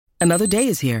Another day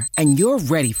is here, and you're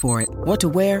ready for it. What to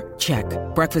wear? Check.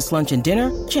 Breakfast, lunch, and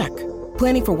dinner? Check.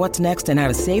 Planning for what's next and how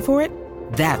to save for it?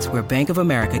 That's where Bank of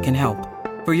America can help.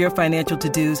 For your financial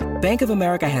to-dos, Bank of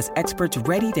America has experts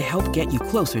ready to help get you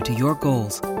closer to your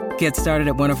goals. Get started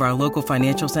at one of our local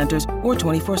financial centers or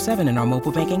 24/7 in our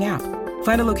mobile banking app.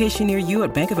 Find a location near you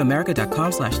at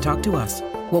bankofamerica.com/talktous.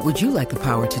 What would you like the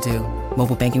power to do?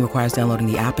 Mobile banking requires downloading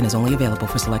the app and is only available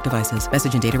for select devices.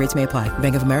 Message and data rates may apply.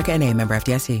 Bank of America N.A., member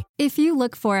FDIC. If you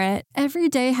look for it, every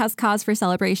day has cause for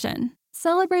celebration.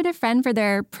 Celebrate a friend for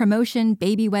their promotion,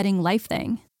 baby wedding, life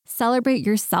thing. Celebrate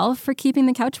yourself for keeping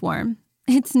the couch warm.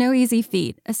 It's no easy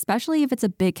feat, especially if it's a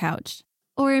big couch.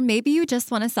 Or maybe you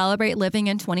just want to celebrate living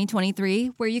in 2023,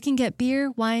 where you can get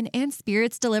beer, wine, and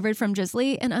spirits delivered from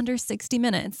Drizzly in under 60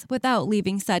 minutes without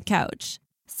leaving said couch.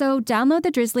 So download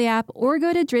the Drizzly app or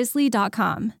go to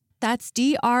drizzly.com. That's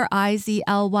DRIZLY.com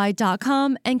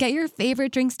and get your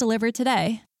favorite drinks delivered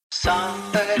today.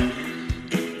 Something.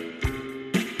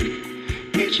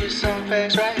 Get you some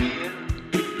facts right here.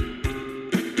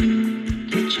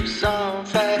 Get you some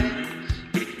facts.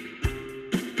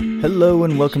 Hello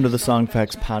and welcome to the Song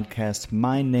Facts Podcast.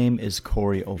 My name is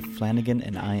Corey O'Flanagan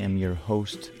and I am your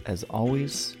host as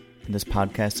always. And this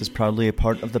podcast is proudly a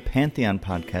part of the Pantheon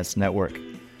Podcast Network.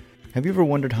 Have you ever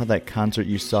wondered how that concert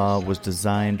you saw was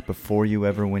designed before you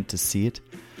ever went to see it?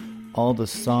 All the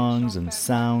songs and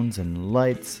sounds and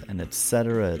lights and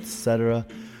etc.,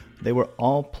 they were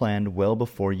all planned well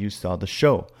before you saw the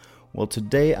show. Well,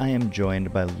 today I am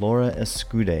joined by Laura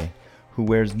Escudé, who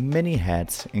wears many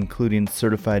hats, including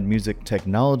certified music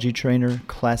technology trainer,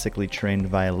 classically trained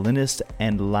violinist,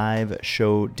 and live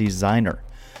show designer.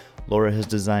 Laura has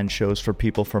designed shows for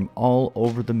people from all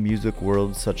over the music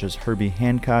world, such as Herbie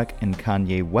Hancock and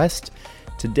Kanye West.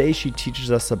 Today she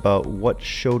teaches us about what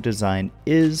show design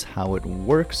is, how it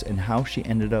works, and how she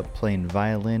ended up playing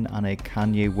violin on a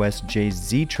Kanye West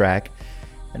Jay-Z track,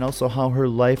 and also how her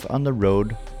life on the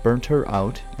road burnt her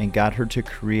out and got her to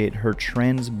create her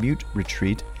Transmute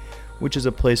Retreat, which is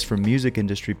a place for music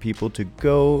industry people to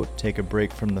go, take a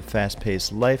break from the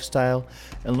fast-paced lifestyle,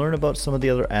 and learn about some of the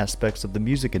other aspects of the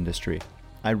music industry.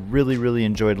 I really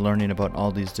enjoyed learning about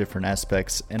all these different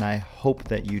aspects, and I hope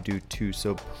that you do too.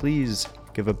 So please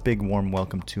give a big warm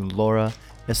welcome to Laura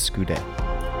Escudé.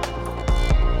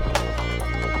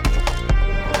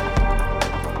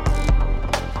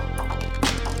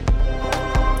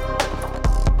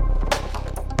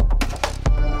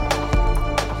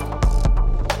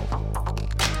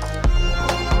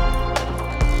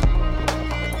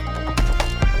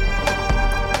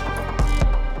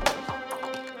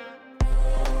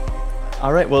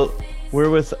 All right, well,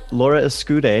 we're with Laura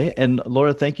Escudé, and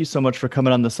Laura, thank you so much for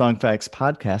coming on the Song Facts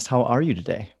Podcast. How are you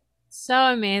today? So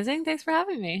amazing. Thanks for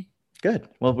having me. Good.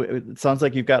 Well, it sounds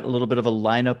like you've got a little bit of a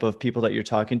lineup of people that you're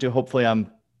talking to. Hopefully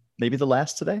I'm maybe the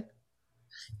last today.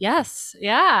 Yes.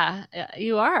 Yeah,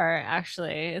 you are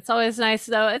actually. It's always nice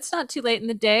though. It's not too late in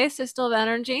the day, so still have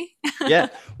energy. Yeah.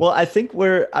 Well, I think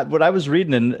what I was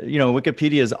reading, and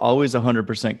Wikipedia is always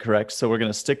 100% correct, so we're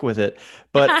going to stick with it.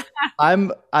 But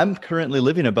I'm currently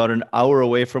living about an hour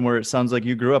away from where it sounds like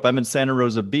you grew up. I'm in Santa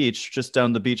Rosa Beach, just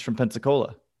down the beach from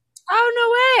Pensacola.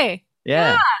 Oh, no way.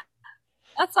 Yeah.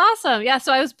 That's awesome. Yeah.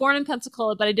 So I was born in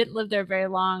Pensacola, but I didn't live there very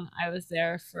long. I was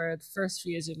there for the first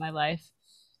few years of my life.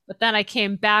 But then I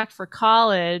came back for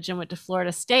college and went to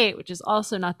Florida State, which is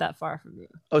also not that far from you.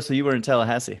 Oh, so you were in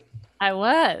Tallahassee. I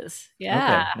was.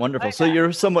 Yeah. Okay, wonderful. So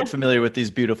you're somewhat familiar with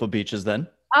these beautiful beaches then?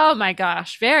 Oh my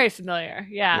gosh. Very familiar.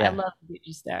 Yeah. I love the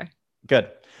beaches there. Good.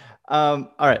 All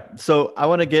right. So I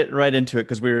want to get right into it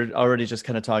because we were already just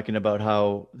kind of talking about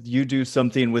how you do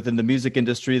something within the music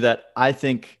industry that I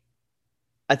think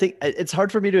it's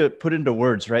hard for me to put into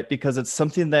words, right? Because it's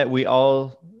something that we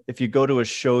all, if you go to a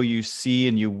show, you see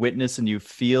and you witness and you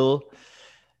feel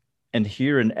and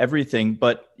hear and everything,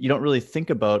 but you don't really think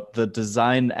about the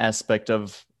design aspect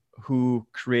of who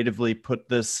creatively put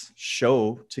this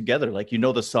show together. Like,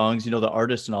 the songs, the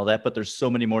artists and all that, but there's so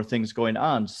many more things going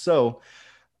on. So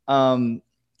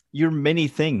you're many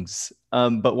things,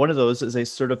 but one of those is a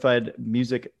certified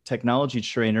music technology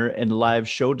trainer and live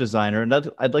show designer. And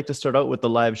I'd like to start out with the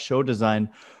live show design.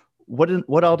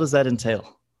 What all does that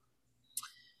entail?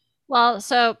 Well,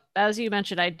 so as you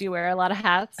mentioned, I do wear a lot of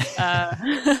hats.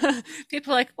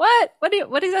 People are like,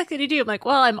 what exactly do you do? I'm like,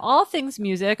 well, I'm all things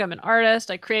music. I'm an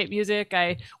artist. I create music.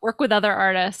 I work with other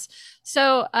artists.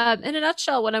 So in a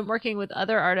nutshell, when I'm working with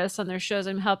other artists on their shows,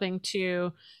 I'm helping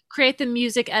to create the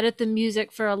music, edit the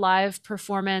music for a live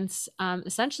performance.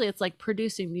 Essentially, it's like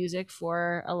producing music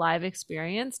for a live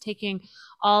experience, taking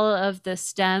all of the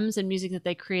stems and music that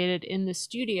they created in the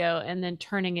studio and then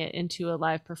turning it into a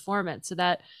live performance. So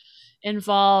that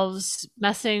involves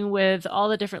messing with all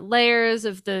the different layers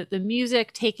of the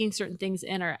music, taking certain things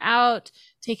in or out,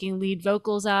 taking lead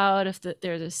vocals out if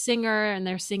there's a singer and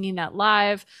they're singing that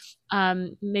live,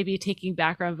 maybe taking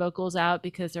background vocals out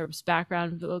because there's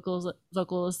background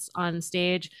vocalists on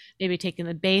stage, maybe taking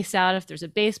the bass out if there's a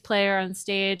bass player on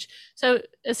stage. So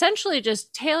essentially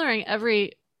just tailoring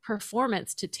every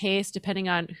performance to taste depending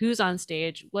on who's on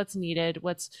stage, what's needed,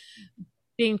 what's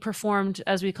being performed,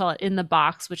 as we call it, in the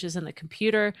box, which is in the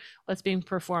computer, what's being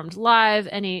performed live,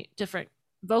 any different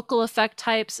vocal effect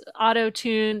types, auto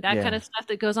tune, that kind of stuff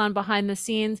that goes on behind the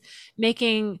scenes,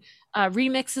 making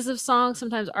remixes of songs.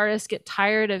 Sometimes artists get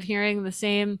tired of hearing the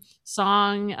same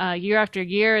song year after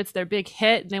year. It's their big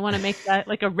hit and they want to make that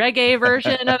like a reggae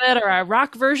version of it or a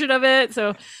rock version of it.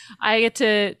 So I get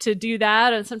to do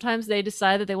that. And sometimes they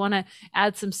decide that they want to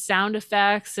add some sound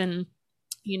effects and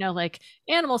like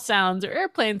animal sounds or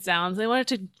airplane sounds. They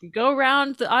want it to go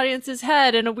around the audience's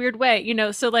head in a weird way,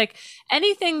 so like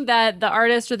anything that the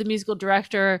artist or the musical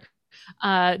director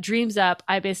dreams up,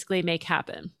 I basically make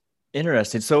happen.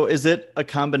 Interesting. So is it a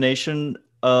combination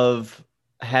of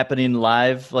happening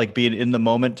live, like being in the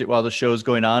moment while the show is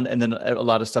going on, and then a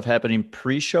lot of stuff happening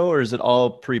pre-show, or is it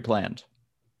all pre-planned?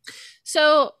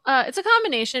 So it's a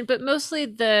combination, but mostly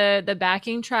the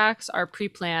backing tracks are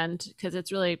pre-planned because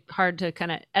it's really hard to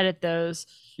kind of edit those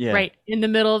right in the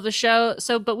middle of the show.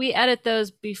 But we edit those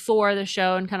before the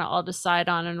show and kind of all decide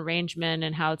on an arrangement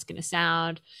and how it's going to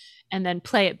sound and then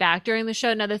play it back during the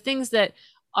show. Now, the things that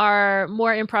are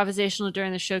more improvisational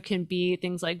during the show can be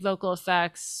things like vocal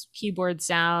effects, keyboard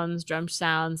sounds, drum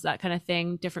sounds, that kind of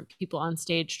thing, different people on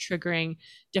stage triggering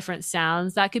different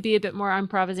sounds. That could be a bit more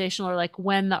improvisational, or like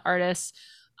when the artist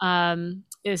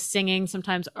is singing,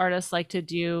 sometimes artists like to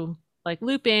do like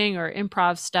looping or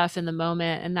improv stuff in the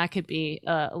moment, and that could be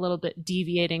a little bit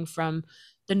deviating from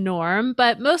the norm.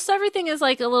 But most everything is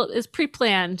like is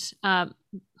pre-planned.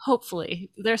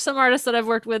 Hopefully, there's some artists that I've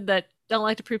worked with that don't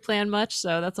like to pre-plan much,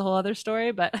 so that's a whole other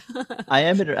story. But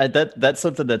that's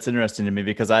something that's interesting to me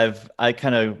because I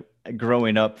kind of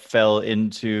growing up fell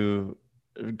into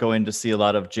going to see a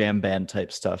lot of jam band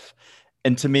type stuff,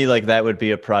 and to me, like, that would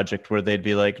be a project where they'd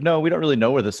be like, no, we don't really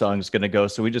know where the song is going to go,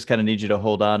 so we just kind of need you to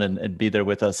hold on and be there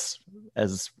with us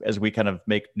as we kind of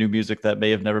make new music that may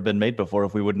have never been made before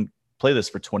if we wouldn't play this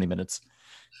for 20 minutes.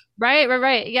 Right.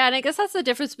 Yeah, and I guess that's the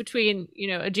difference between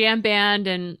a jam band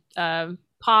and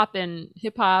pop and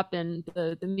hip hop and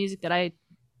the music that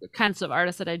kinds of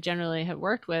artists that I generally have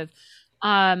worked with.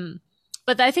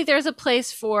 But I think there's a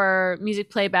place for music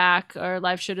playback or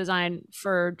live show design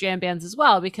for jam bands as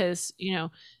well, because,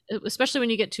 especially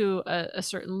when you get to a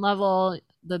certain level,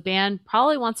 the band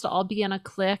probably wants to all be in a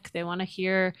click. They want to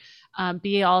hear,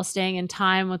 be all staying in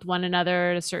time with one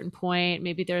another at a certain point.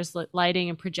 Maybe there's lighting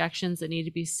and projections that need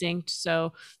to be synced.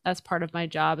 So that's part of my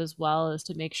job as well, is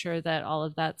to make sure that all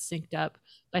of that's synced up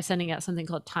by sending out something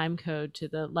called time code to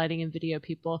the lighting and video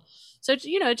people. So,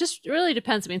 it just really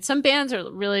depends. I mean, some bands are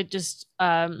really just,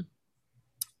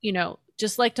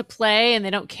 just like to play and they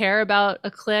don't care about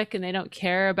a click and they don't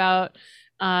care about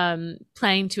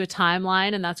playing to a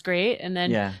timeline, and that's great. And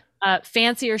then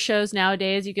fancier shows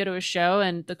nowadays, you go to a show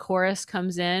and the chorus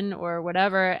comes in or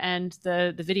whatever, and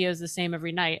the video is the same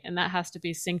every night, and that has to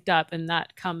be synced up, and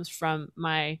that comes from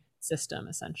my system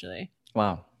essentially.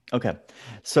 Wow. Okay.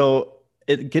 So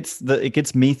it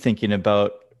gets me thinking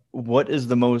about what is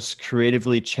the most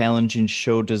creatively challenging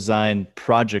show design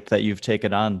project that you've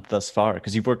taken on thus far,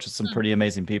 because you've worked with some pretty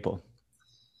amazing people.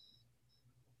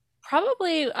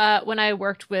 Probably when I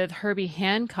worked with Herbie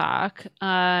Hancock.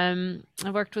 I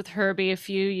worked with Herbie a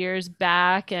few years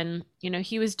back, and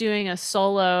he was doing a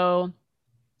solo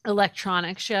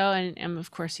electronic show, and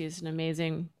of course he's an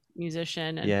amazing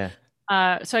musician. And,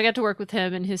 so I got to work with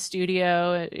him in his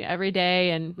studio every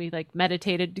day, and we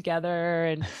meditated together,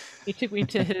 and he took me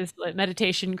to his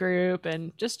meditation group,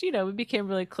 and just we became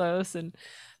really close, and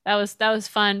that was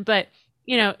fun. But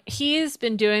he's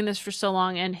been doing this for so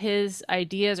long, and his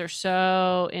ideas are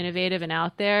so innovative and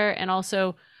out there. And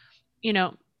also,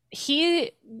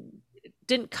 he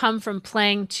didn't come from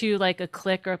playing to like a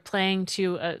click or playing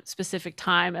to a specific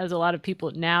time as a lot of people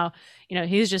now,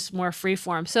 he's just more free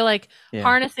form. So like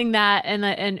harnessing that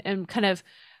and kind of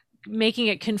making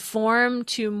it conform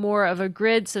to more of a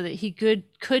grid so that he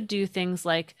could do things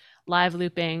like live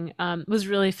looping was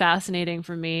really fascinating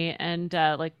for me. And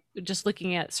like just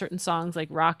looking at certain songs like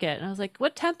Rocket, and I was like,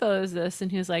 what tempo is this?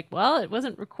 And he was like, well, it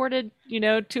wasn't recorded,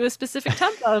 to a specific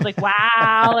tempo. I was like,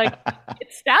 wow, like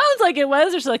it sounds like it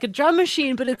was, there's like a drum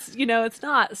machine, but it's, it's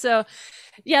not. So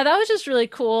yeah, that was just really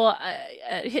cool.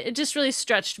 It just really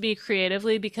stretched me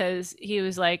creatively because he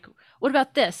was like, what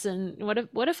about this? And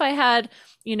what if I had,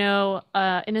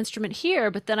 an instrument here,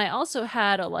 but then I also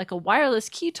had a wireless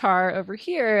keytar over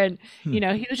here. And,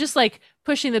 he was just like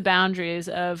pushing the boundaries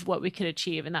of what we could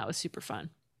achieve. And that was super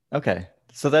fun. Okay.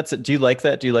 So that's it. Do you like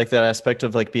that? Do you like that aspect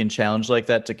of like being challenged like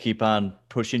that to keep on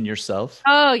pushing yourself?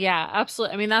 Oh yeah,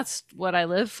 absolutely. I mean, that's what I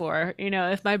live for.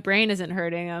 If my brain isn't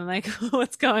hurting, I'm like,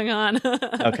 what's going on?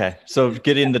 Okay. So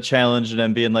getting the challenge and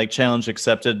then being like challenge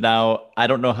accepted. Now, I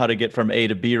don't know how to get from A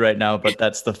to B right now, but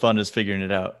that's the fun is figuring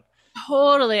it out.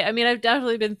 Totally. I mean, I've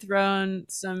definitely been thrown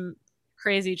some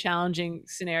crazy challenging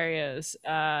scenarios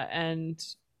and,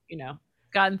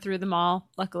 gotten through them all,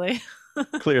 luckily.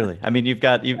 Clearly. I mean, you've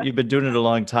been doing it a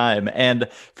long time. And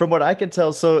from what I can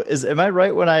tell, am I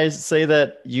right when I say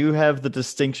that you have the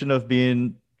distinction of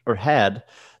being, or had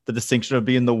the distinction of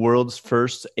being the world's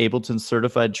first Ableton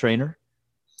certified trainer?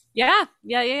 Yeah.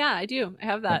 I do. I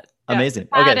have that. Amazing.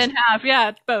 Yeah. Had and have. Yeah,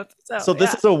 it's both. So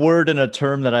this is a word and a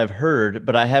term that I've heard,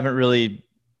 but I haven't really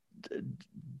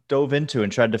dove into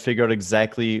and tried to figure out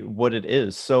exactly what it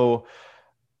is. So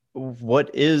what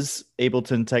is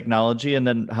Ableton technology, and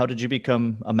then how did you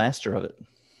become a master of it?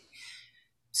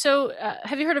 So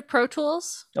have you heard of Pro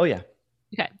Tools? Oh, yeah.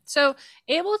 Okay. So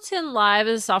Ableton Live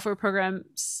is a software program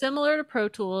similar to Pro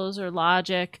Tools or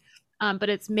Logic, but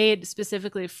it's made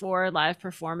specifically for live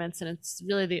performance. And it's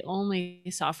really the only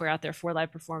software out there for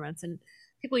live performance. And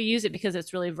people use it because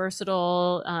it's really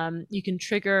versatile. You can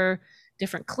trigger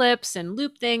different clips and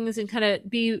loop things and kind of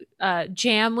be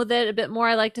jam with it a bit more,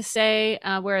 I like to say,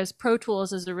 whereas Pro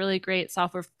Tools is a really great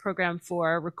software program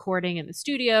for recording in the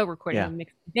studio, recording and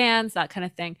mixing bands, that kind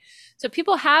of thing. So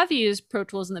people have used Pro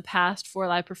Tools in the past for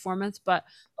live performance, but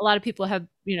a lot of people have,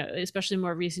 especially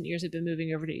more recent years, have been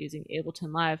moving over to using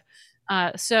Ableton Live.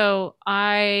 So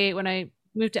when I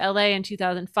moved to LA in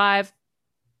 2005,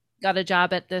 got a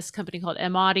job at this company called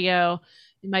M Audio.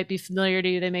 It might be familiar to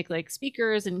you. They make like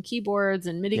speakers and keyboards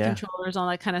and MIDI controllers, all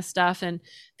that kind of stuff. And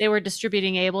they were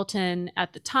distributing Ableton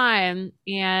at the time.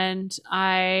 And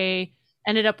I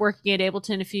ended up working at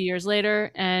Ableton a few years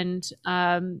later and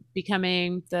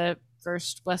becoming the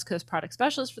first West Coast product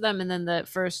specialist for them, and then the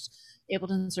first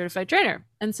Ableton certified trainer.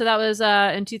 And so that was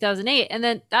in 2008. And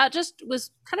then that just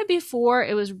was kind of before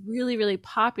it was really, really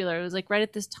popular. It was like right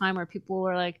at this time where people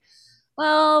were like,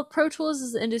 well, Pro Tools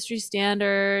is the industry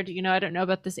standard. I don't know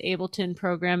about this Ableton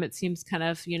program. It seems kind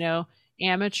of,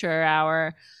 amateur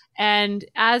hour. And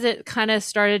as it kind of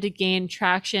started to gain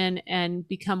traction and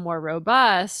become more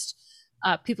robust,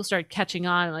 people started catching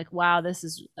on like, wow, this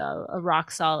is a rock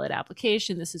solid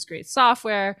application. This is great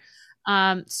software.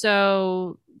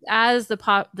 So as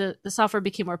the software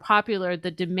became more popular,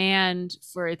 the demand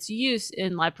for its use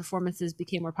in live performances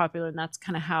became more popular. And that's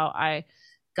kind of how I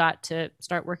got to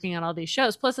start working on all these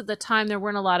shows. Plus at the time, there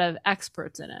weren't a lot of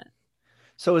experts in it.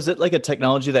 So is it like a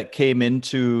technology that came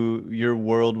into your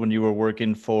world when you were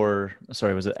working for,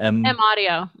 was it M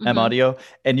Audio? Mm-hmm. M Audio,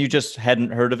 and you just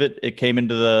hadn't heard of it? It came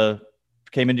into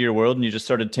your world and you just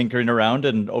started tinkering around,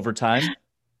 and over time?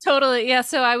 Totally. Yeah.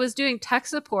 So I was doing tech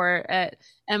support at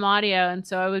M Audio. And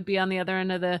so I would be on the other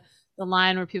end of the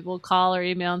line where people would call or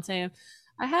email and say,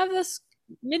 I have this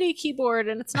MIDI keyboard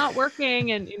and it's not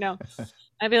working. And,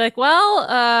 I'd be like, well,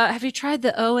 have you tried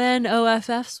the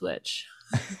ON-OFF switch?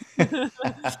 So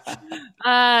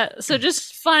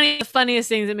just the funniest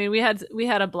things. I mean, we had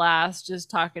a blast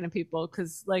just talking to people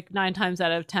because like 9 times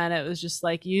out of 10, it was just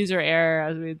like user error,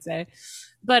 as we'd say.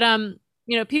 But,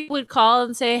 people would call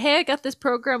and say, hey, I got this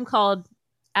program called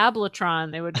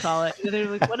Abletron, they would call it. They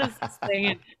were like, what is this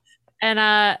thing? And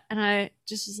I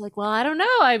just was like, well, I don't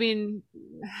know. I mean,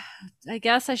 I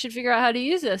guess I should figure out how to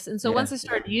use this. And so once I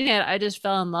started using it, I just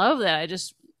fell in love with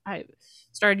it. I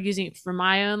started using it for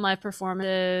my own live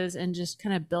performances and just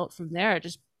kind of built from there. I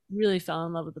just really fell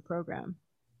in love with the program.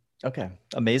 Okay.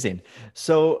 Amazing.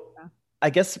 So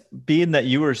I guess being that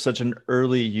you were such an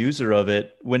early user of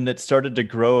it, when it started to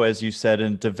grow, as you said,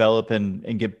 and develop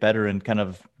and get better and kind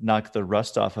of knock the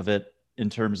rust off of it in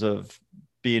terms of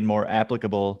being more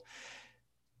applicable,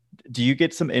 do you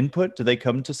get some input? Do they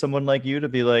come to someone like you to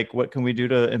be like, what can we do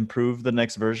to improve the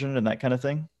next version and that kind of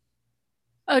thing?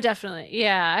 Oh, definitely.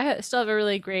 Yeah, still have a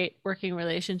really great working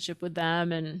relationship with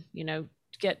them, and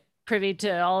get privy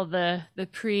to all the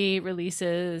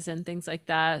pre-releases and things like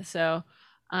that. So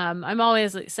I'm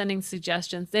always like sending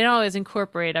suggestions. They don't always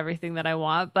incorporate everything that I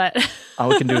want, but All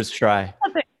we can do is try.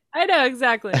 I know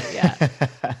exactly. Yeah,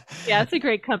 yeah, it's a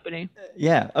great company.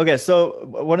 Yeah. Okay. So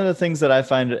one of the things that I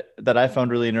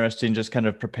found really interesting, just kind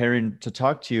of preparing to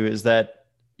talk to you, is that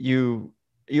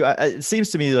it seems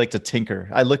to me you like to tinker.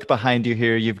 I look behind you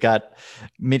here. You've got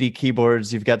MIDI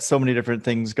keyboards. You've got so many different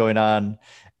things going on,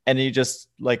 and you just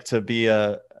like to be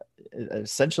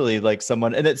essentially like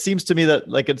someone. And it seems to me that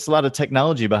like it's a lot of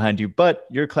technology behind you, but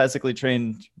you're a classically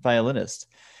trained violinist.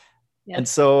 And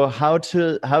Yes. so how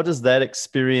does that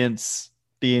experience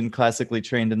being classically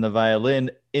trained in the violin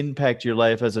impact your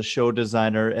life as a show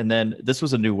designer? And then this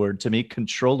was a new word to me,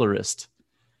 controllerist.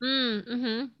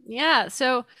 Mm-hmm. Yeah.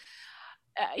 So,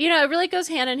 it really goes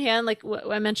hand in hand. Like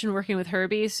I mentioned, working with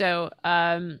Herbie. So,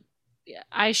 yeah,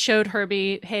 I showed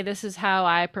Herbie, hey, this is how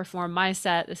I perform my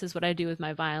set. This is what I do with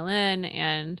my violin.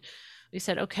 And we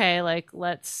said, okay, like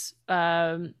let's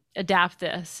adapt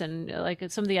this. And like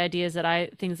some of the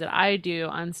things that I do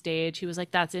on stage, he was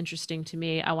like, that's interesting to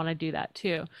me. I want to do that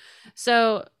too.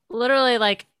 So literally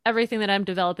like everything that I'm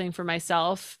developing for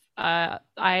myself,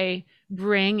 I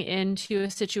bring into a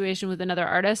situation with another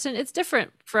artist. And it's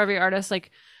different for every artist.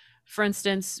 Like, for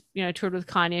instance, I toured with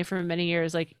Kanye for many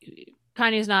years. Like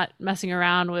Kanye's not messing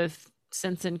around with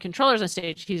synths and controllers on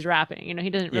stage. He's rapping. He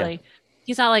doesn't Yeah. really,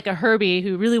 he's not like a Herbie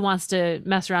who really wants to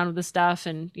mess around with the stuff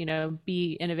and,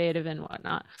 be innovative and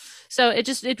whatnot. So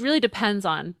it really depends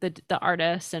on the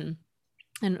artist and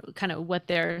kind of what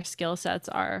their skill sets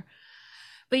are.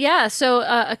 But yeah, so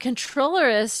a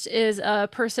controllerist is a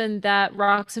person that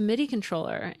rocks a MIDI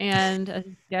controller,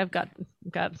 and yeah, I've got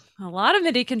a lot of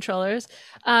MIDI controllers,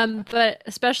 but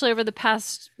especially over the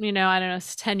past, I don't know,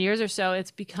 10 years or so,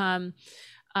 it's become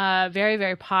very,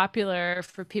 very popular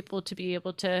for people to be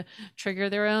able to trigger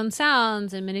their own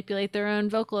sounds and manipulate their own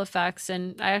vocal effects.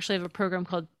 And I actually have a program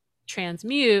called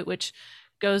Transmute, which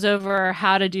goes over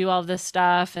how to do all this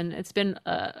stuff. And it's been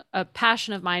a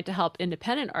passion of mine to help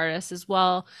independent artists as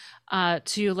well,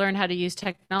 to learn how to use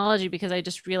technology, because I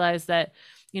just realized that,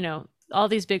 all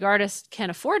these big artists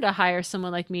can't afford to hire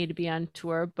someone like me to be on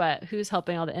tour, but who's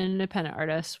helping all the independent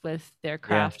artists with their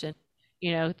craft? And,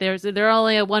 they're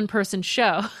only a one person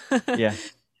show. Yeah.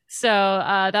 So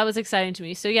that was exciting to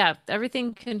me. So yeah,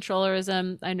 everything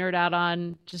controllerism, I nerd out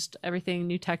on. Just everything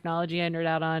new technology, I nerd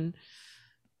out on.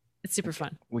 It's super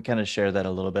fun. We kind of share that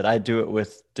a little bit. I do it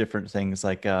with different things.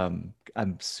 Like I'm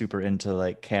super into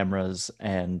like cameras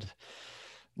and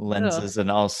lenses and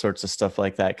all sorts of stuff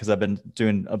like that, because I've been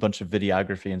doing a bunch of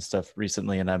videography and stuff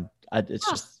recently, and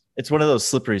it's one of those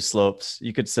slippery slopes.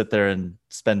 You could sit there and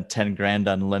spend 10 grand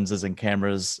on lenses and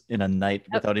cameras in a night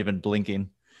without even blinking.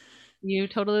 You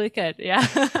totally could. Yeah.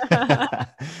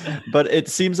 But it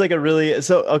seems like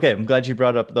okay, I'm glad you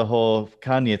brought up the whole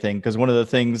Kanye thing, because one of the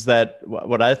things that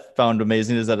what I found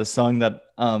amazing is that a song that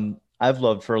I've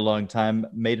loved for a long time,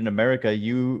 Made in America,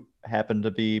 you happen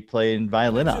to be playing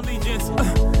violin on.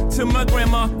 To my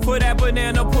grandma for that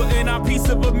banana, putting our piece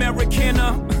of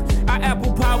Americana. Our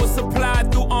apple power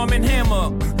supplied through Arm and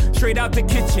Hammer. Straight out the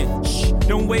kitchen. Shh,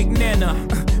 don't wake Nana.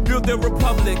 Build the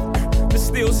republic that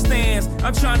still stands.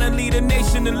 I'm trying to lead a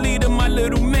nation and lead my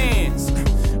little mans.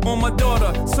 On my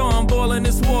daughter, so I'm boiling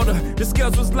this water. The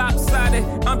scales was lopsided.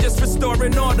 I'm just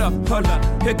restoring order. Hold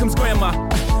up, here comes grandma.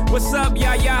 What's up,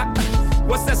 ya?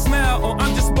 What's that smell? Oh,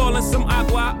 I'm just boiling some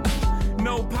agua.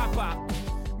 No papa.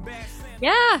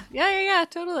 Yeah,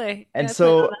 totally. And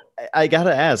so I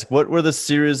gotta ask, what were the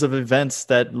series of events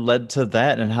that led to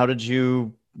that, and how did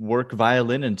you work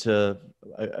violin into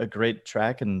a great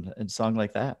track and song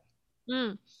like that?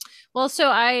 Well, so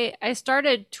I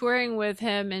started touring with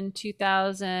him in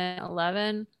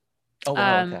 2011. Oh,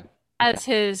 wow, okay. As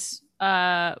his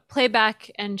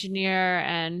playback engineer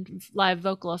and live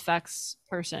vocal effects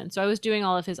person. So I was doing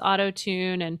all of his auto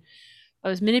tune, and I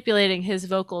was manipulating his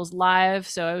vocals live.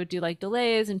 So I would do like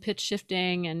delays and pitch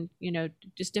shifting and,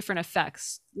 just different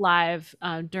effects live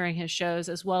during his shows,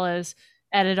 as well as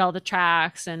edit all the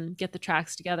tracks and get the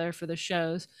tracks together for the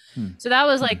shows. So that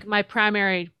was like my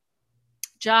primary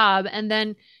job. And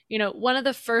then, one of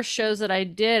the first shows that I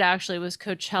did actually was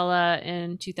Coachella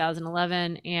in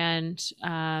 2011. And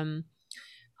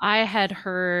I had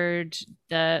heard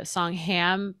the song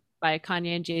Ham by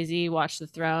Kanye and Jay-Z, Watch the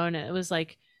Throne. And it was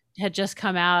like, had just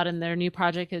come out, and their new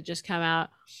project had just come out.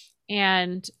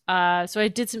 And so I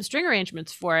did some string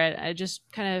arrangements for it. I just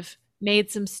kind of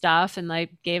made some stuff and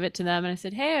like gave it to them. And I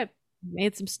said, hey, I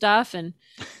made some stuff. And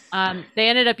they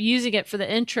ended up using it for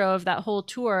the intro of that whole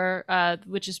tour,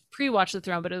 which is pre-Watch the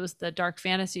Throne, but it was the Dark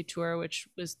Fantasy tour, which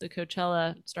was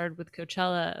the started with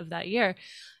Coachella of that year.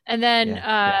 And then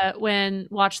when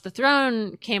Watch the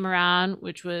Throne came around,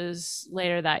 which was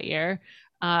later that year,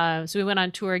 so we went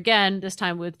on tour again, this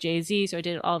time with Jay-Z. So I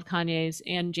did all of Kanye's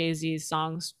and Jay-Z's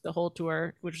songs, the whole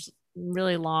tour, which was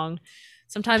really long.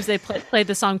 Sometimes they played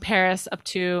the song Paris up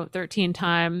to 13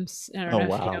 times. I don't know if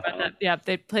you know about that. Yeah,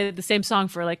 they played the same song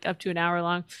for like up to an hour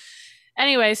long.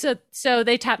 Anyway, so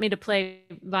they tapped me to play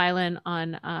violin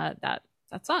on that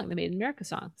song, the Made in America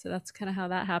song. So that's kind of how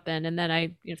that happened. And then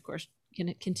I, of course,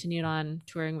 continued on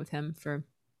touring with him for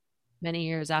many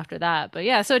years after that. But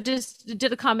yeah, so it just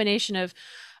did a combination of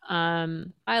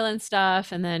violin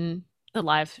stuff and then the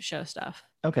live show stuff.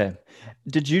 Okay.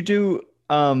 Did you do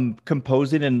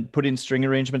composing and putting string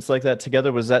arrangements like that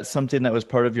together? Was that something that was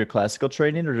part of your classical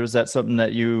training, or was that something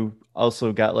that you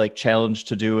also got like challenged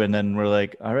to do and then were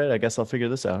like, all right, I guess I'll figure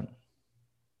this out?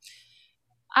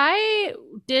 I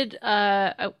did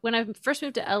when I first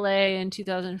moved to LA in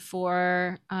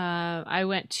 2004. I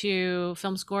went to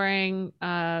film scoring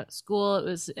school. It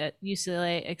was at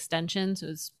UCLA Extension, so it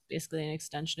was basically an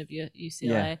extension of UCLA.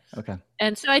 Yeah. Okay.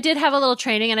 And so I did have a little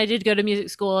training, and I did go to music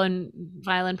school and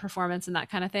violin performance and that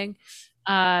kind of thing.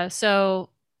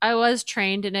 So I was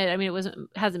trained in it. I mean,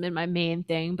 hasn't been my main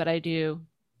thing, but I do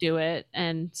it,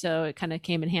 and so it kind of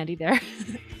came in handy there.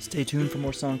 Stay tuned for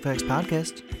more Song Facts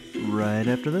podcast right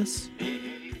after this.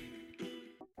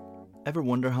 Ever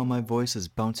wonder how my voice is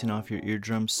bouncing off your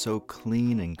eardrums so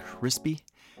clean and crispy?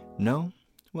 No?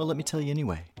 Well, let me tell you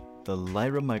anyway. The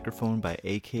Lyra microphone by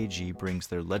AKG brings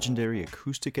their legendary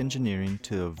acoustic engineering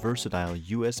to a versatile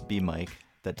USB mic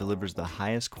that delivers the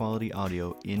highest quality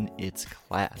audio in its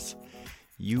class.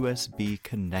 USB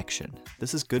connection.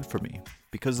 This is good for me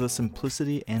because of the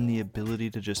simplicity and the ability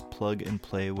to just plug and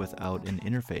play without an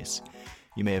interface.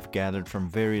 You may have gathered from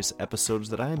various episodes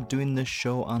that I am doing this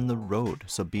show on the road,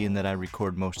 so being that I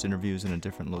record most interviews in a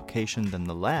different location than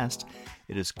the last,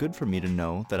 it is good for me to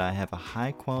know that I have a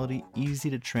high quality, easy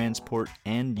to transport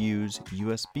and use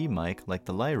USB mic like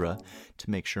the Lyra to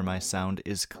make sure my sound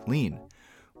is clean.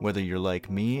 Whether you're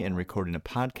like me and recording a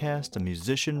podcast, a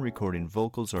musician recording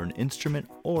vocals or an instrument,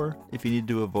 or if you need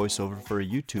to do a voiceover for a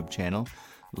YouTube channel,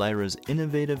 Lyra's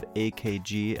innovative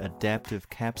AKG adaptive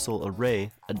capsule array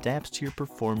adapts to your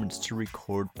performance to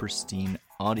record pristine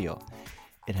audio.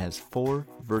 It has 4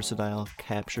 versatile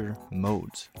capture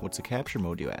modes. What's a capture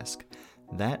mode, you ask?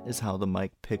 That is how the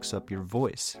mic picks up your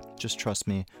voice. Just trust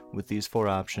me, with these 4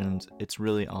 options, it's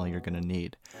really all you're going to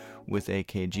need. With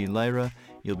AKG Lyra,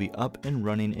 you'll be up and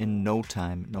running in no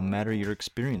time, no matter your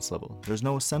experience level. There's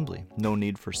no assembly, no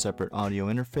need for separate audio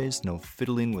interface, no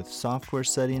fiddling with software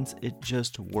settings. It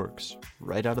just works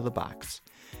right out of the box.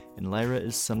 And Lyra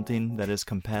is something that is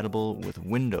compatible with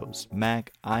Windows,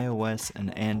 Mac, iOS,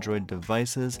 and Android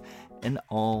devices, and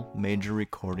all major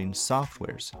recording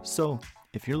softwares. So,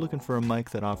 if you're looking for a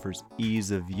mic that offers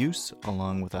ease of use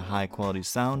along with a high quality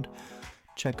sound,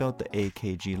 check out the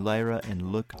AKG Lyra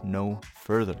and look no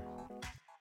further.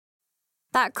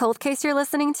 That cold case you're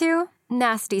listening to?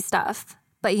 Nasty stuff.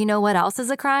 But you know what else is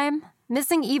a crime?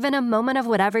 Missing even a moment of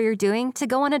whatever you're doing to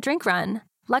go on a drink run.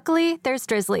 Luckily, there's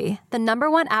Drizzly, the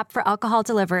 #1 app for alcohol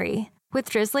delivery. With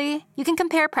Drizzly, you can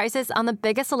compare prices on the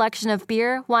biggest selection of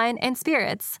beer, wine, and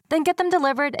spirits, then get them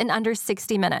delivered in under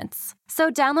 60 minutes.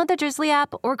 So download the Drizzly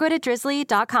app or go to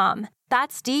drizzly.com.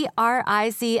 That's DRIZLY.com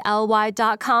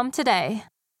today.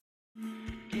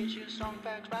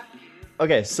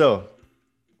 Okay, so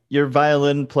your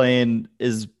violin playing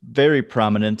is very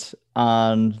prominent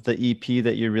on the EP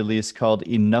that you released called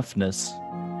Enoughness.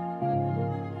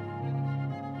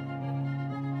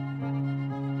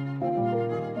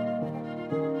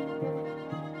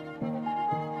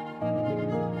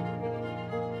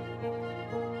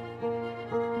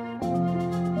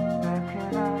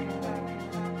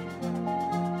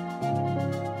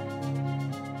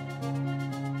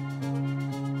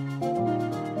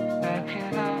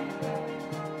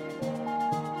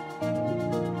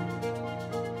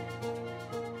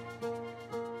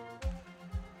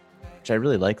 I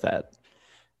really like that.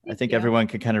 I think everyone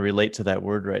can kind of relate to that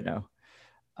word right now.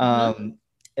 And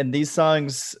these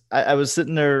songs, I was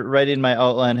sitting there writing my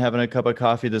outline, having a cup of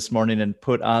coffee this morning and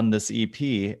put on this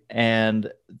EP, and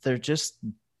they're just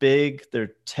big,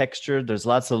 they're textured, there's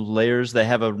lots of layers, they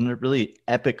have a really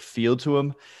epic feel to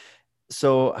them.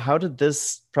 So how did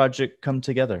this project come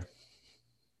together?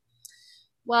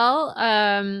 Well,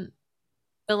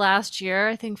 the last year,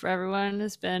 I think for everyone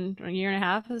has been a year and a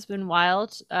half has been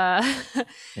wild. Yeah.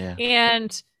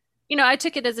 And, I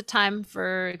took it as a time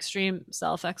for extreme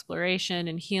self-exploration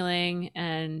and healing.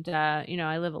 And,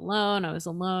 I live alone. I was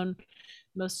alone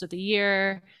most of the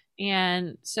year.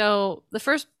 And so the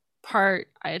first part,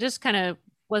 I just kind of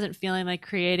wasn't feeling like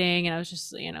creating. And I was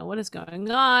just, what is going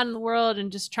on in the world,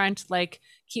 and just trying to like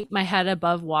keep my head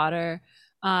above water.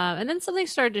 And then something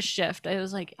started to shift. I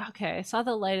was like, okay, I saw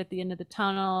the light at the end of the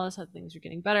tunnel. I saw things were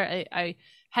getting better. I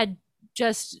had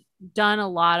just done a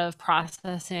lot of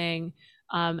processing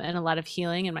and a lot of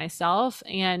healing in myself.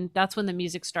 And that's when the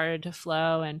music started to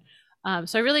flow. And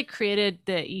so I really created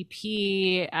the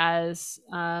EP as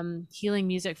healing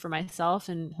music for myself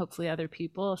and hopefully other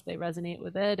people if they resonate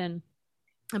with it, and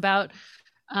about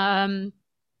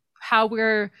how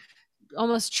we're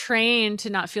almost trained to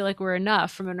not feel like we're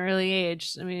enough from an early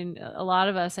age. I mean, a lot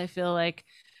of us, I feel like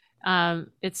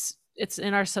it's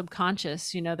in our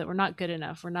subconscious, that we're not good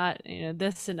enough. We're not,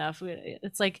 this enough.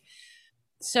 It's like,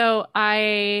 so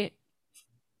I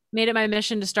made it my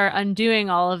mission to start undoing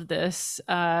all of this,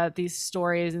 these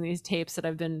stories and these tapes that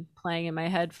I've been playing in my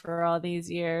head for all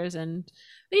these years. And,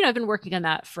 I've been working on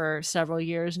that for several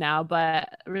years now,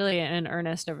 but really in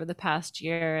earnest over the past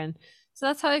year. And so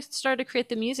that's how I started to create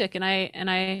the music. And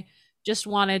I just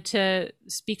wanted to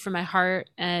speak from my heart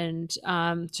and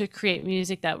to create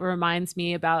music that reminds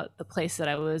me about the place that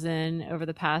I was in over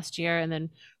the past year, and then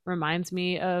reminds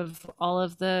me of all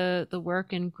of the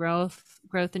work and growth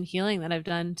and healing that I've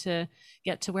done to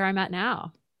get to where I'm at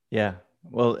now. Yeah.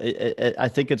 Well, I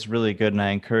think it's really good, and I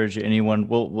encourage anyone.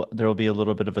 There will be a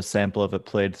little bit of a sample of it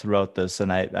played throughout this,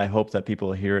 and I hope that people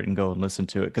will hear it and go and listen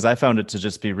to it, because I found it to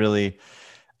just be really,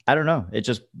 I don't know, it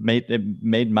just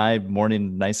made my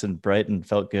morning nice and bright and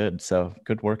felt good. So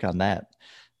good work on that.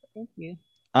 Thank you.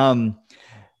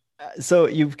 So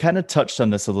you've kind of touched on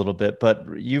this a little bit, but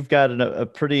you've got a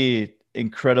pretty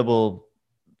incredible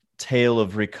tale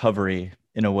of recovery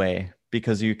in a way,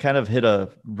 because you kind of hit a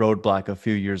roadblock a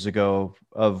few years ago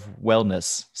of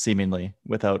wellness, seemingly,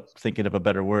 without thinking of a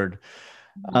better word.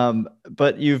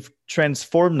 But you've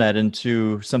transformed that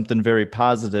into something very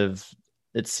positive,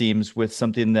 it seems, with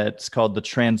something that's called the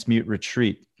Transmute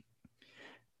Retreat.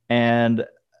 And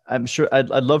I'm sure I'd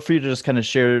love for you to just kind of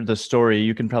share the story.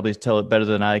 You can probably tell it better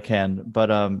than I can,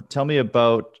 but tell me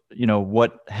about,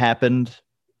 what happened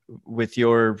with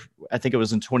I think it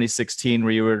was in 2016,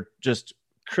 where you were just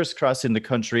crisscrossing the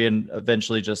country and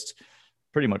eventually just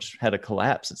pretty much had a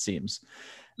collapse, it seems.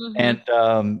 And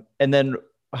then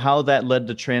how that led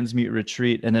to Transmute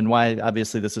Retreat, and then why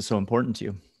obviously this is so important to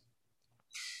you.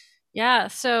 Yeah.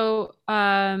 So,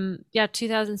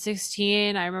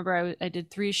 2016, I remember I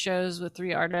did 3 shows with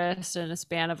 3 artists in a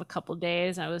span of a couple of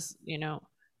days. I was,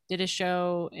 did a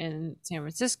show in San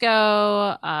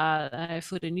Francisco. I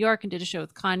flew to New York and did a show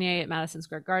with Kanye at Madison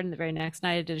Square Garden. The very next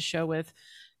night, I did a show with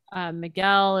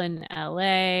Miguel in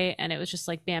LA, and it was just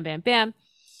like bam, bam, bam.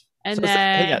 And so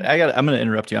then I'm going to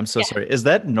interrupt you. I'm so sorry. Is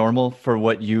that normal for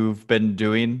what you've been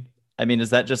doing? I mean, is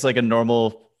that just like a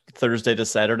normal Thursday to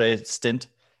Saturday stint?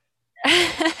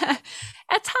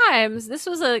 At times. This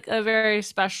was a very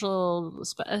special,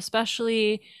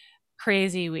 especially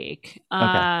crazy week.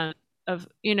 Okay. Of,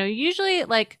 usually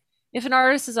like if an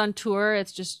artist is on tour,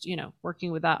 it's just,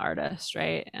 working with that artist,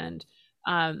 right? And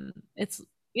it's,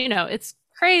 it's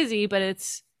crazy, but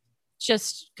it's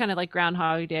just kind of like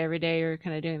Groundhog Day every day. You're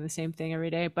kind of doing the same thing every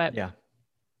day. But yeah,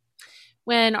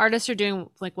 when artists are doing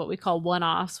like what we call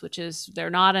one-offs, which is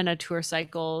they're not in a tour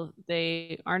cycle,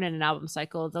 they aren't in an album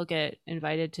cycle, they'll get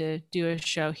invited to do a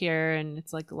show here, and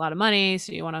it's like a lot of money.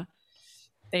 So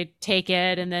they take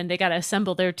it, and then they got to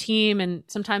assemble their team, and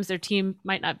sometimes their team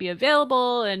might not be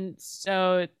available. And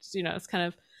so it's, it's kind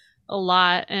of a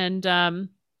lot. And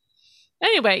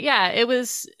anyway, yeah, it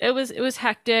was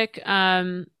hectic.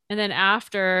 And then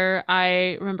after,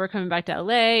 I remember coming back to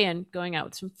LA and going out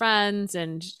with some friends,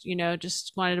 and,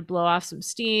 just wanted to blow off some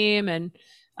steam. And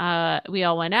we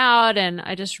all went out, and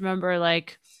I just remember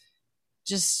like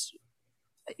just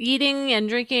eating and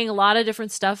drinking a lot of different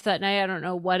stuff that night. I don't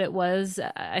know what it was.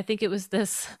 I think it was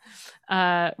this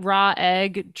raw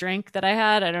egg drink that I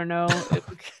had. I don't know.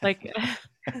 Like,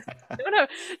 I don't know.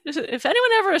 If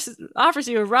anyone ever offers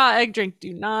you a raw egg drink,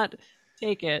 do not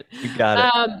take it. You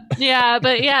got it. Yeah,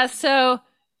 but yeah, so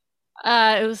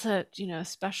it was a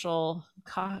special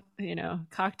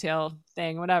cocktail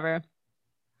thing, whatever.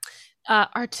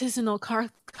 Artisanal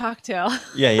cocktail.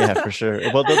 Yeah, for sure.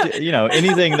 Well,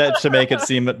 anything that to make it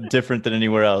seem different than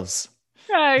anywhere else.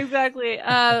 Yeah, exactly.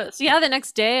 So yeah, the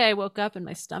next day I woke up and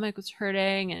my stomach was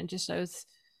hurting, and I was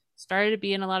started to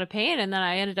be in a lot of pain. And then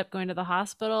I ended up going to the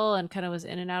hospital and kind of was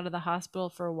in and out of the hospital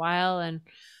for a while, and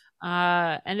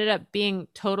ended up being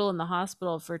total in the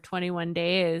hospital for 21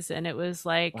 days. And it was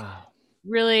like, Wow.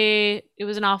 really, it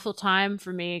was an awful time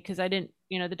for me because I didn't,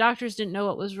 the doctors didn't know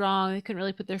what was wrong. They couldn't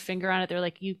really put their finger on it. They're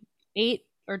like, you ate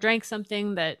or drank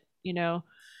something that,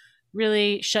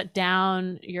 really shut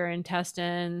down your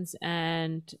intestines.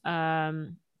 And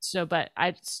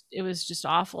it was just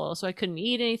awful. So I couldn't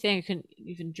eat anything. I couldn't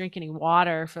even drink any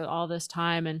water for all this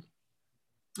time. And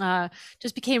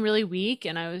just became really weak,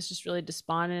 and I was just really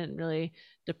despondent and really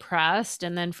depressed.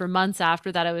 And then for months after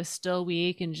that, I was still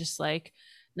weak and just like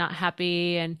not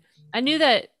happy. And I knew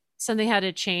that something had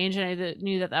to change, and I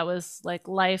knew that that was like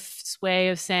life's way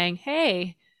of saying,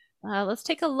 hey, let's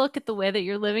take a look at the way that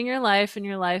you're living your life and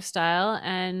your lifestyle,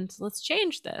 and let's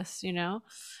change this. So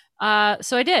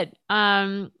I did.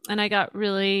 And I got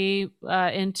really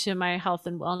into my health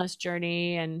and wellness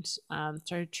journey, and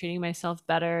started treating myself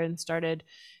better, and started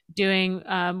doing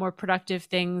more productive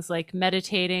things like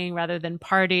meditating rather than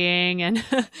partying. And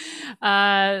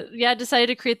decided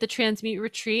to create the Transmute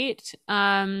Retreat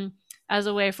as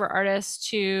a way for artists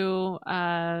to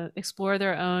explore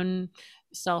their own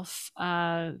self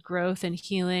growth and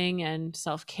healing and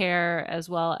self-care, as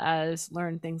well as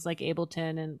learn things like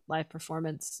Ableton and live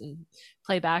performance and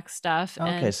playback stuff.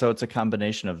 Okay, so it's a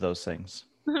combination of those things.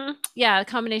 Yeah, a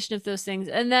combination of those things.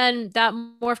 And then that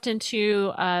morphed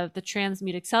into the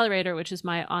Transmute Accelerator, which is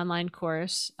my online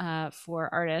course for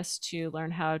artists to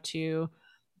learn how to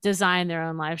design their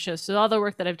own live shows. So all the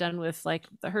work that I've done with like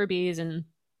the Herbies and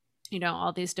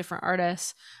all these different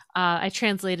artists, I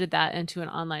translated that into an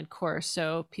online course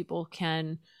so people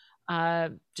can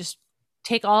just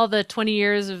take all the 20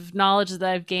 years of knowledge that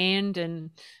I've gained, and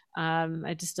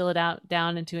I distill it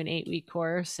down into an 8-week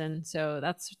course. And so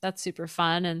that's super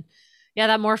fun. And yeah,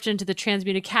 that morphed into the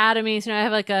Transmute Academy. So now I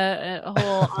have like a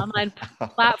whole online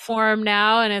platform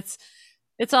now, and it's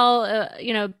all,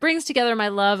 brings together my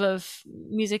love of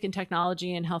music and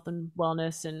technology and health and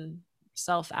wellness and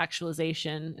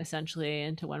self-actualization essentially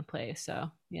into one place.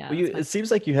 So yeah. Well, it seems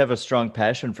like you have a strong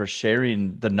passion for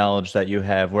sharing the knowledge that you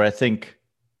have, where I think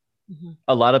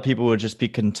a lot of people would just be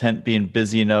content being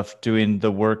busy enough doing the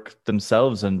work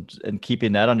themselves and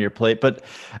keeping that on your plate. But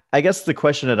I guess the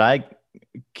question that I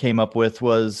came up with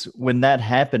was, when that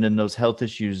happened and those health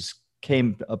issues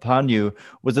came upon you,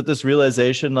 was it this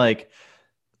realization like,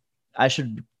 I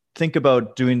should think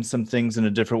about doing some things in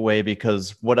a different way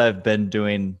because what I've been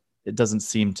doing, it doesn't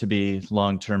seem to be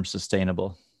long-term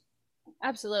sustainable?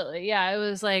 Absolutely. Yeah. It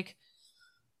was like,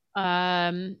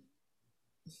 why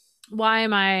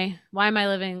am I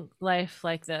living life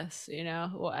like this?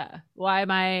 Why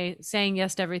am I saying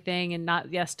yes to everything and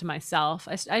not yes to myself?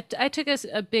 I took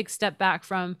a big step back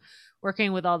from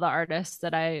working with all the artists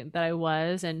that I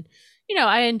was, and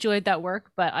I enjoyed that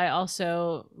work, but I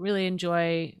also really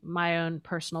enjoy my own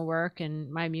personal work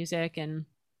and my music and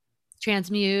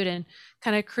Transmute and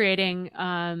kind of creating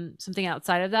something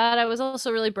outside of that. I was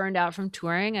also really burned out from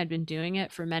touring. I'd been doing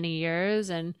it for many years,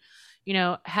 and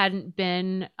hadn't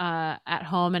been at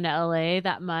home in LA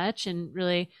that much. And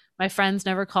really, my friends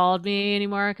never called me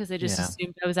anymore because they just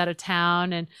assumed I was out of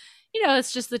town. And,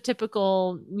 it's just the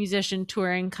typical musician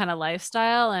touring kind of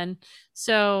lifestyle. And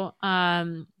so,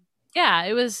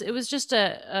 it was just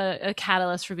a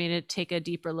catalyst for me to take a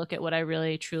deeper look at what I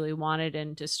really truly wanted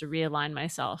and just to realign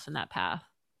myself in that path.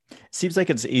 Seems like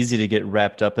it's easy to get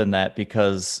wrapped up in that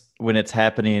because when it's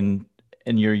happening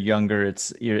and you're younger,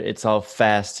 it's all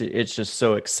fast. It's just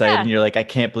so exciting. Yeah. You're like, I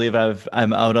can't believe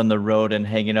I'm out on the road and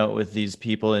hanging out with these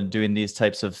people and doing these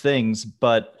types of things.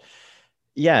 But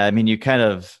yeah, I mean, you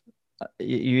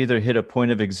either hit a point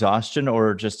of exhaustion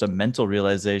or just a mental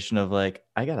realization of like,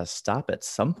 I got to stop at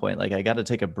some point. Like I got to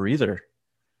take a breather.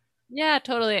 Yeah,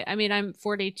 totally. I mean, I'm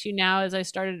 42 now. As I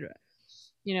started,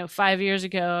 5 years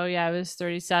ago, I was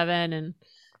 37. And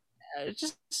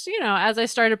just, as I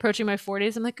started approaching my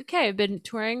 40s, I'm like, okay, I've been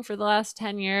touring for the last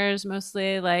 10 years,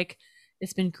 mostly. Like,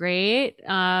 it's been great.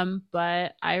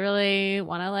 But I really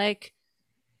want to like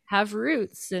have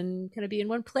roots and kind of be in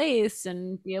one place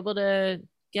and be able to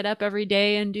get up every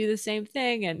day and do the same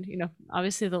thing. And,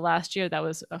 obviously the last year that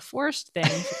was a forced thing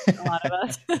for a lot of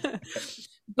us.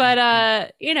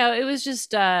 But, it was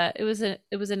just,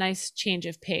 it was a nice change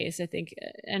of pace, I think.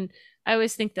 And I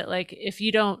always think that like, if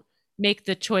you don't make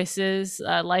the choices,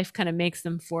 life kind of makes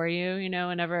them for you,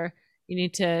 whenever you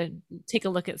need to take a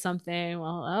look at something,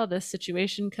 well, this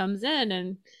situation comes in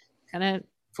and kind of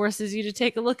forces you to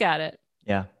take a look at it.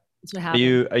 Yeah. Are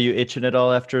you itching at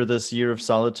all after this year of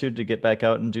solitude to get back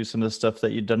out and do some of the stuff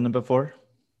that you've done before?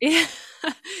 Yeah,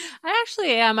 I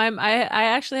actually am. I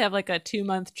actually have like a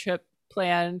 2-month trip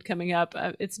planned coming up.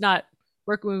 It's not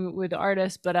working with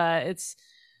artists, but it's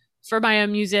for my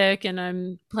own music, and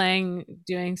I'm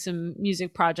doing some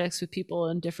music projects with people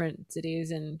in different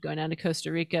cities, and going down to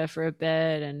Costa Rica for a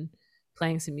bit and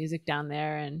playing some music down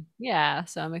there. And yeah,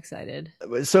 so I'm excited.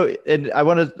 So, and I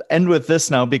want to end with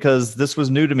this now because this was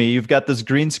new to me. You've got this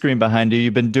green screen behind you.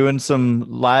 You've been doing some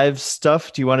live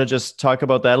stuff. Do you want to just talk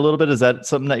about that a little bit? Is that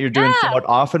something that you're doing somewhat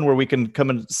often where we can come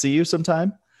and see you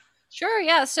sometime? Sure.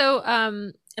 Yeah. So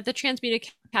at the Transmedia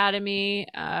Academy,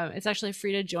 it's actually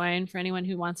free to join for anyone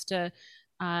who wants to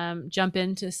jump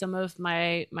into some of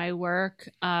my work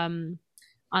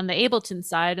on the Ableton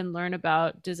side and learn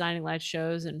about designing live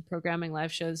shows and programming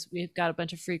live shows. We've got a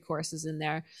bunch of free courses in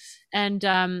there.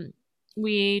 And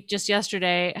we just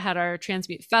yesterday had our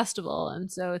Transmute Festival.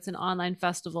 And so it's an online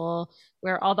festival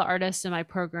where all the artists in my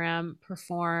program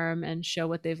perform and show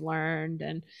what they've learned.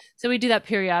 And so we do that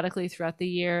periodically throughout the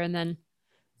year. And then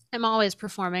I'm always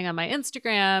performing on my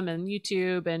Instagram and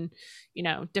YouTube and,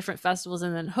 different festivals.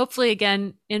 And then hopefully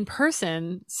again in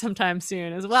person sometime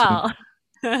soon as well.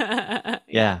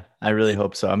 Yeah, I really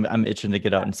hope so. I'm itching to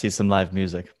get out and see some live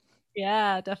music.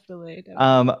 Yeah, definitely.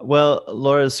 Well,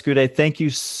 Laura Escudé, thank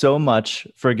you so much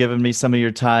for giving me some of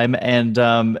your time and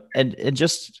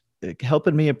just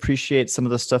helping me appreciate some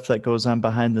of the stuff that goes on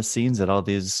behind the scenes at all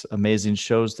these amazing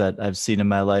shows that I've seen in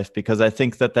my life, because I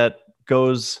think that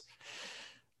goes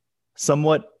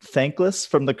somewhat thankless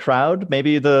from the crowd.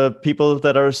 Maybe the people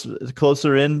that are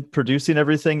closer in producing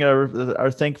everything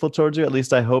are thankful towards you. At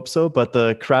least I hope so. But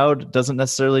the crowd doesn't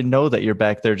necessarily know that you're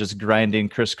back there just grinding,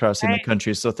 crisscrossing the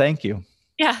country. So thank you.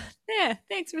 Yeah.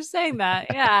 Thanks for saying that.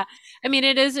 Yeah. I mean,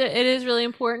 it is really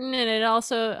important. And it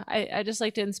also, I just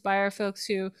like to inspire folks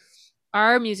who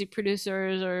are music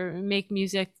producers or make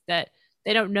music that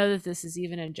they don't know that this is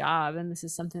even a job and this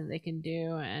is something that they can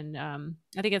do. And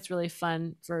I think it's really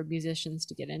fun for musicians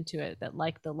to get into it that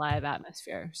like the live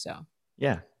atmosphere. So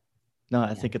yeah, no,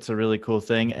 I think it's a really cool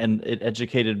thing, and it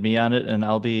educated me on it. And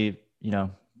I'll be,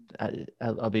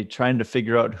 I'll be trying to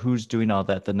figure out who's doing all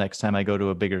that the next time I go to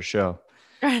a bigger show.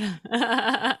 And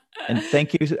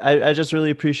thank you. I just really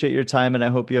appreciate your time, and I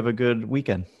hope you have a good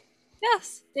weekend.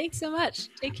 Yes, thanks so much.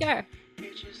 Take care.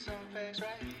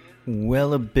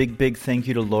 Well, a big thank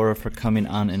you to Laura for coming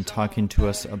on and talking to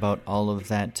us about all of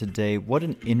that today. What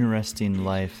an interesting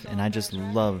life, and I just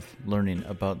love learning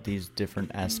about these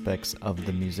different aspects of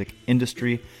the music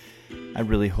industry. I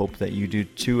really hope that you do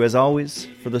too. As always,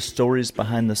 for the stories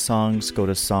behind the songs, go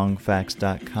to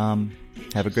songfacts.com.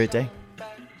 Have a great day.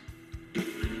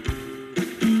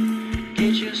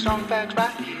 Get your song facts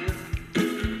right here.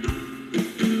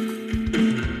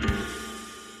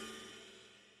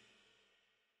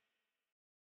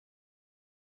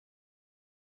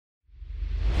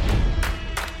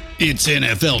 It's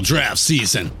NFL draft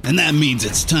season, and that means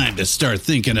it's time to start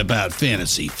thinking about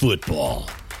fantasy football.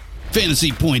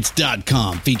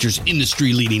 FantasyPoints.com features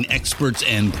industry-leading experts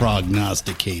and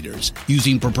prognosticators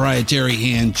using proprietary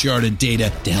hand-charted data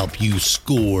to help you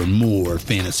score more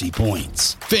fantasy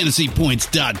points.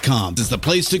 FantasyPoints.com is the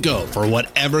place to go for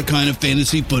whatever kind of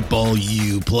fantasy football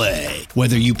you play.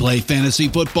 Whether you play fantasy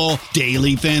football,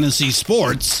 daily fantasy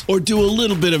sports, or do a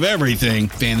little bit of everything,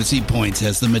 Fantasy Points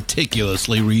has the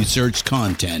meticulously researched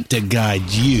content to guide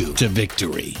you to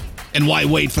victory. And why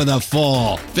wait for the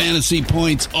fall? Fantasy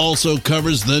Points also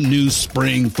covers the new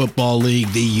spring football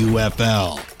league, the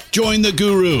UFL. Join the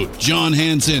guru, John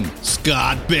Hansen,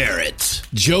 Scott Barrett,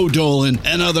 Joe Dolan,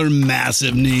 and other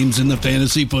massive names in the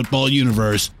fantasy football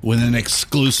universe with an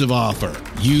exclusive offer.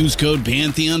 Use code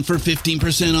Pantheon for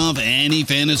 15% off any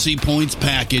Fantasy Points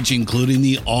package, including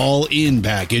the all-in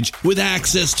package, with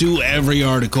access to every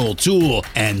article, tool,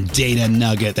 and data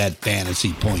nugget that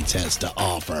Fantasy Points has to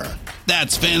offer.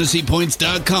 That's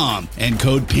FantasyPoints.com and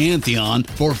code Pantheon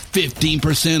for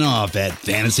 15% off at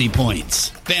Fantasy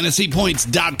Points.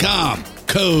 FantasyPoints.com,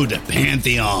 code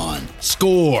Pantheon.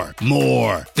 Score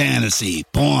more fantasy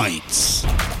points.